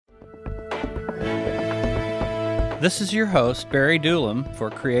This is your host, Barry Doolam,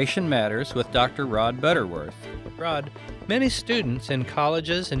 for Creation Matters with Dr. Rod Butterworth. Rod, many students in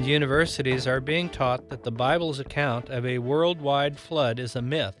colleges and universities are being taught that the Bible's account of a worldwide flood is a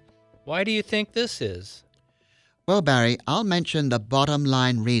myth. Why do you think this is? Well, Barry, I'll mention the bottom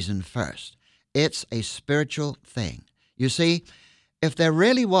line reason first. It's a spiritual thing. You see, if there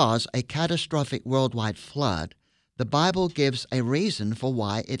really was a catastrophic worldwide flood, the Bible gives a reason for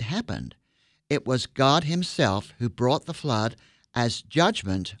why it happened. It was God Himself who brought the flood as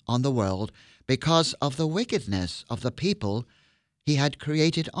judgment on the world because of the wickedness of the people He had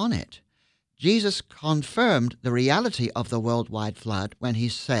created on it. Jesus confirmed the reality of the worldwide flood when He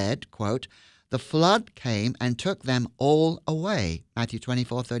said, quote, "The flood came and took them all away," Matthew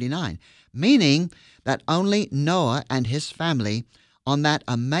 24:39, meaning that only Noah and his family on that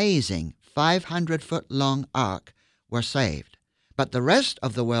amazing 500-foot-long ark were saved. But the rest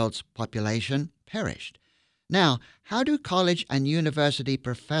of the world's population perished. Now, how do college and university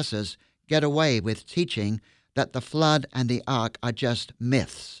professors get away with teaching that the flood and the ark are just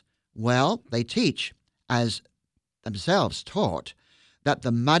myths? Well, they teach, as themselves taught, that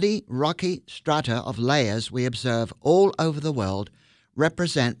the muddy, rocky strata of layers we observe all over the world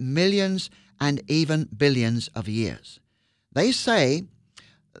represent millions and even billions of years. They say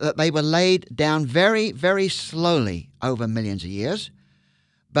that they were laid down very, very slowly over millions of years,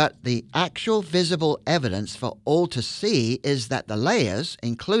 but the actual visible evidence for all to see is that the layers,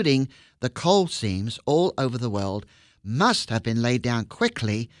 including the coal seams all over the world, must have been laid down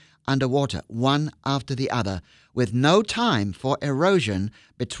quickly underwater, one after the other, with no time for erosion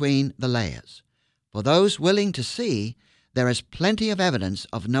between the layers. For those willing to see, there is plenty of evidence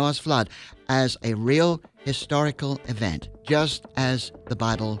of Noah's flood as a real historical event, just as the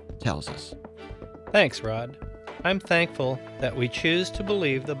Bible tells us. Thanks, Rod. I'm thankful that we choose to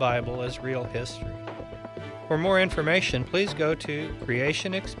believe the Bible as real history. For more information, please go to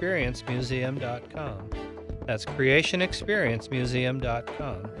creationexperiencemuseum.com. That's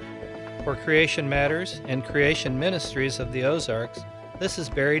creationexperiencemuseum.com. For Creation Matters and Creation Ministries of the Ozarks, this is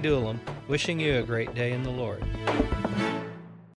Barry Doolam, wishing you a great day in the Lord.